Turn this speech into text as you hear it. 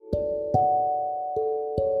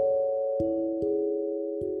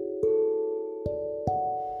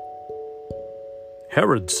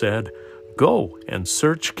Herod said, "Go and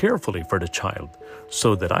search carefully for the child,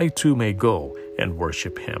 so that I too may go and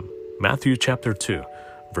worship him." Matthew chapter 2,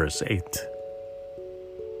 verse 8.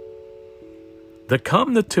 The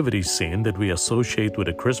calm nativity scene that we associate with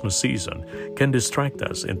the Christmas season can distract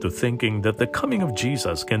us into thinking that the coming of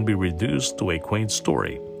Jesus can be reduced to a quaint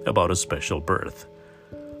story about a special birth.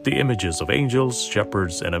 The images of angels,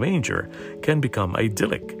 shepherds, and a manger can become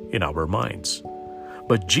idyllic in our minds.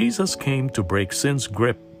 But Jesus came to break sin's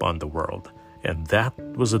grip on the world, and that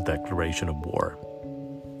was a declaration of war.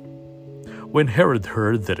 When Herod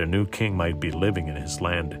heard that a new king might be living in his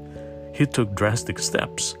land, he took drastic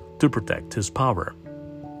steps to protect his power.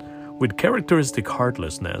 With characteristic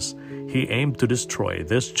heartlessness, he aimed to destroy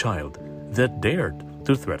this child that dared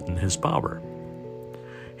to threaten his power.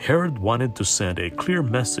 Herod wanted to send a clear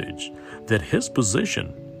message that his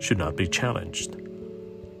position should not be challenged.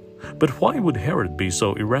 But why would Herod be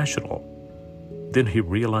so irrational? Then he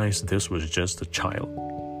realized this was just a child.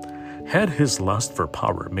 Had his lust for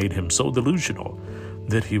power made him so delusional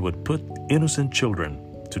that he would put innocent children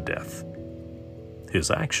to death?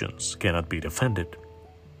 His actions cannot be defended.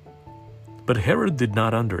 But Herod did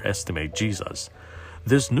not underestimate Jesus.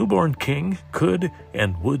 This newborn king could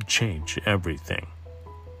and would change everything.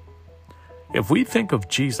 If we think of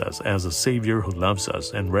Jesus as a Savior who loves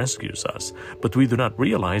us and rescues us, but we do not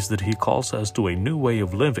realize that He calls us to a new way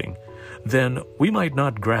of living, then we might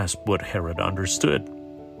not grasp what Herod understood.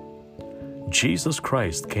 Jesus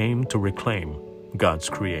Christ came to reclaim God's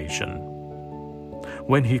creation.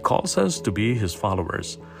 When He calls us to be His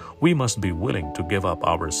followers, we must be willing to give up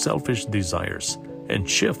our selfish desires and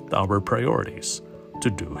shift our priorities to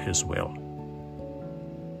do His will.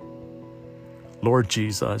 Lord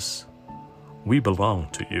Jesus, we belong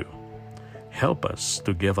to You. Help us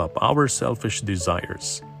to give up our selfish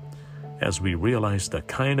desires as we realize the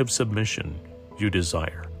kind of submission You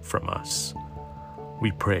desire from us.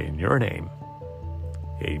 We pray in Your name.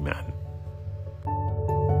 Amen.